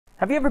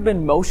Have you ever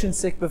been motion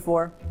sick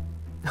before?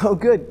 Oh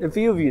good, a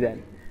few of you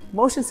then.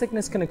 Motion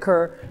sickness can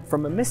occur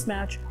from a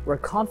mismatch or a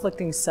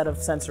conflicting set of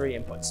sensory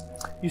inputs.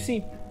 You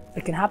see,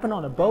 it can happen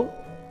on a boat,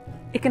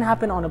 it can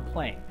happen on a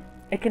plane,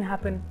 it can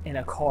happen in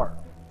a car.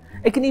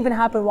 It can even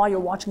happen while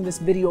you're watching this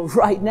video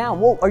right now.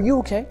 Whoa, are you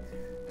okay?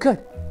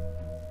 Good.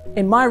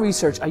 In my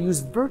research, I use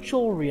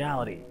virtual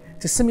reality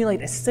to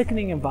simulate a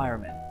sickening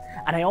environment,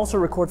 and I also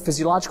record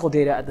physiological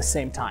data at the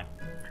same time.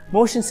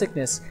 Motion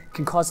sickness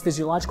can cause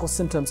physiological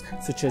symptoms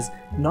such as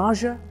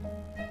nausea,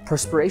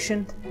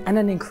 perspiration, and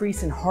an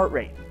increase in heart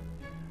rate.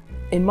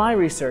 In my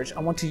research,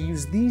 I want to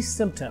use these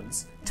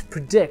symptoms to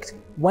predict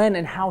when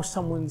and how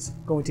someone's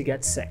going to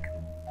get sick.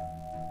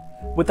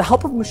 With the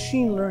help of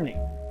machine learning,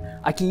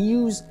 I can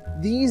use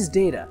these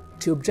data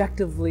to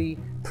objectively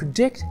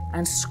predict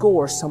and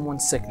score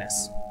someone's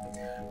sickness.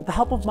 With the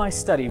help of my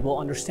study, we'll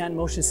understand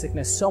motion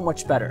sickness so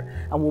much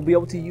better, and we'll be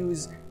able to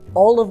use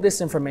all of this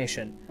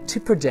information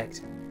to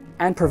predict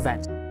and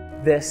prevent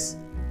this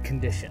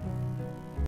condition.